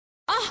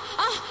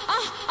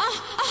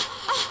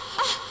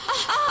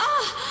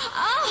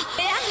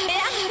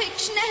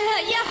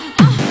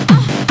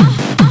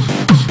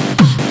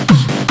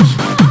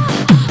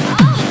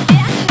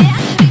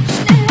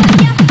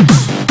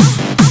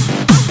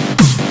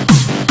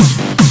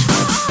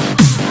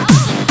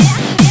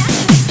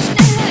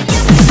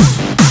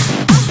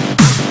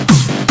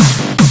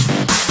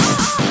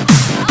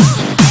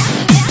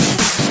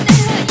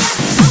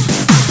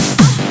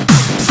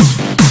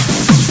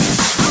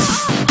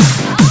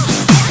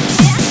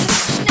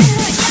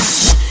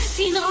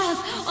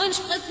Und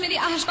spritz mir die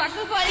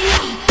Arschbacken voll, ja.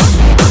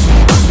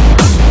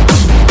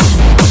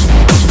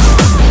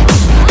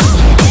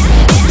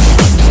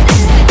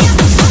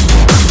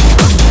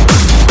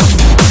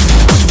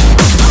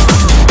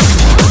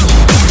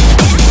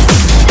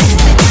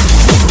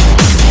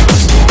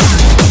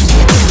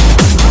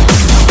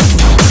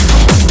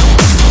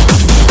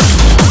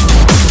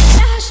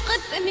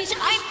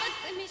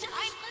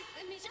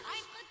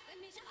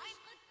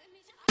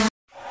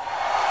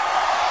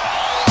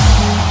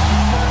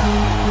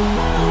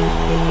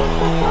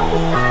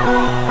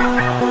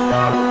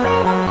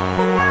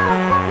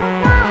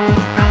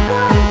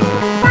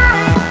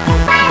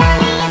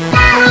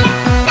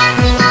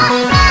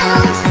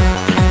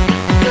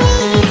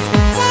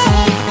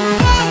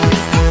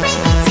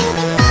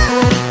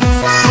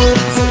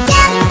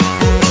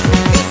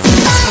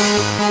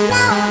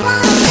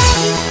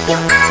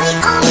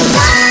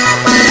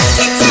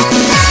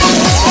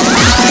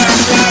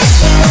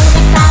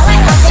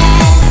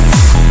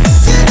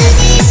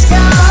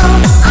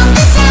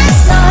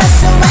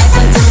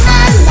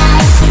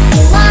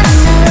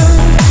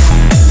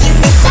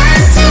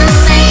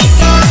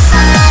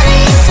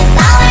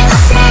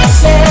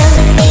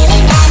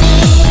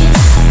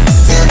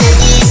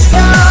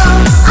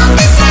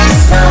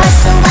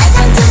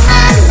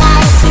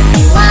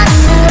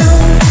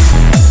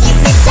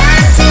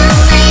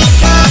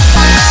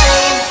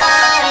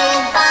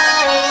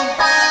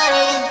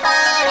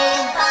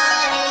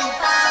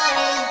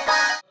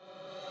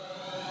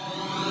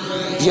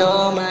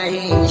 You're my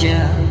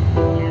angel,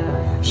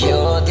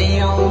 you're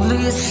the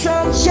only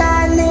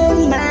sunshine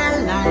in my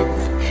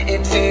life.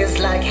 It feels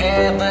like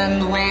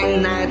heaven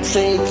when I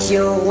take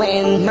you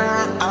in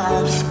my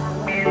arms.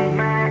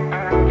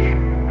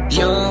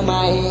 You're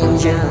my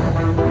angel,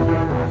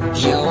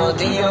 you're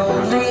the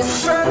only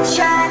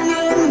sunshine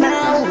in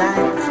my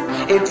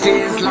life. It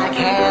feels like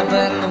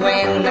heaven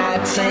when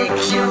I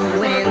take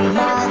you in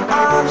my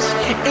arms,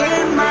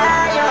 in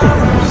my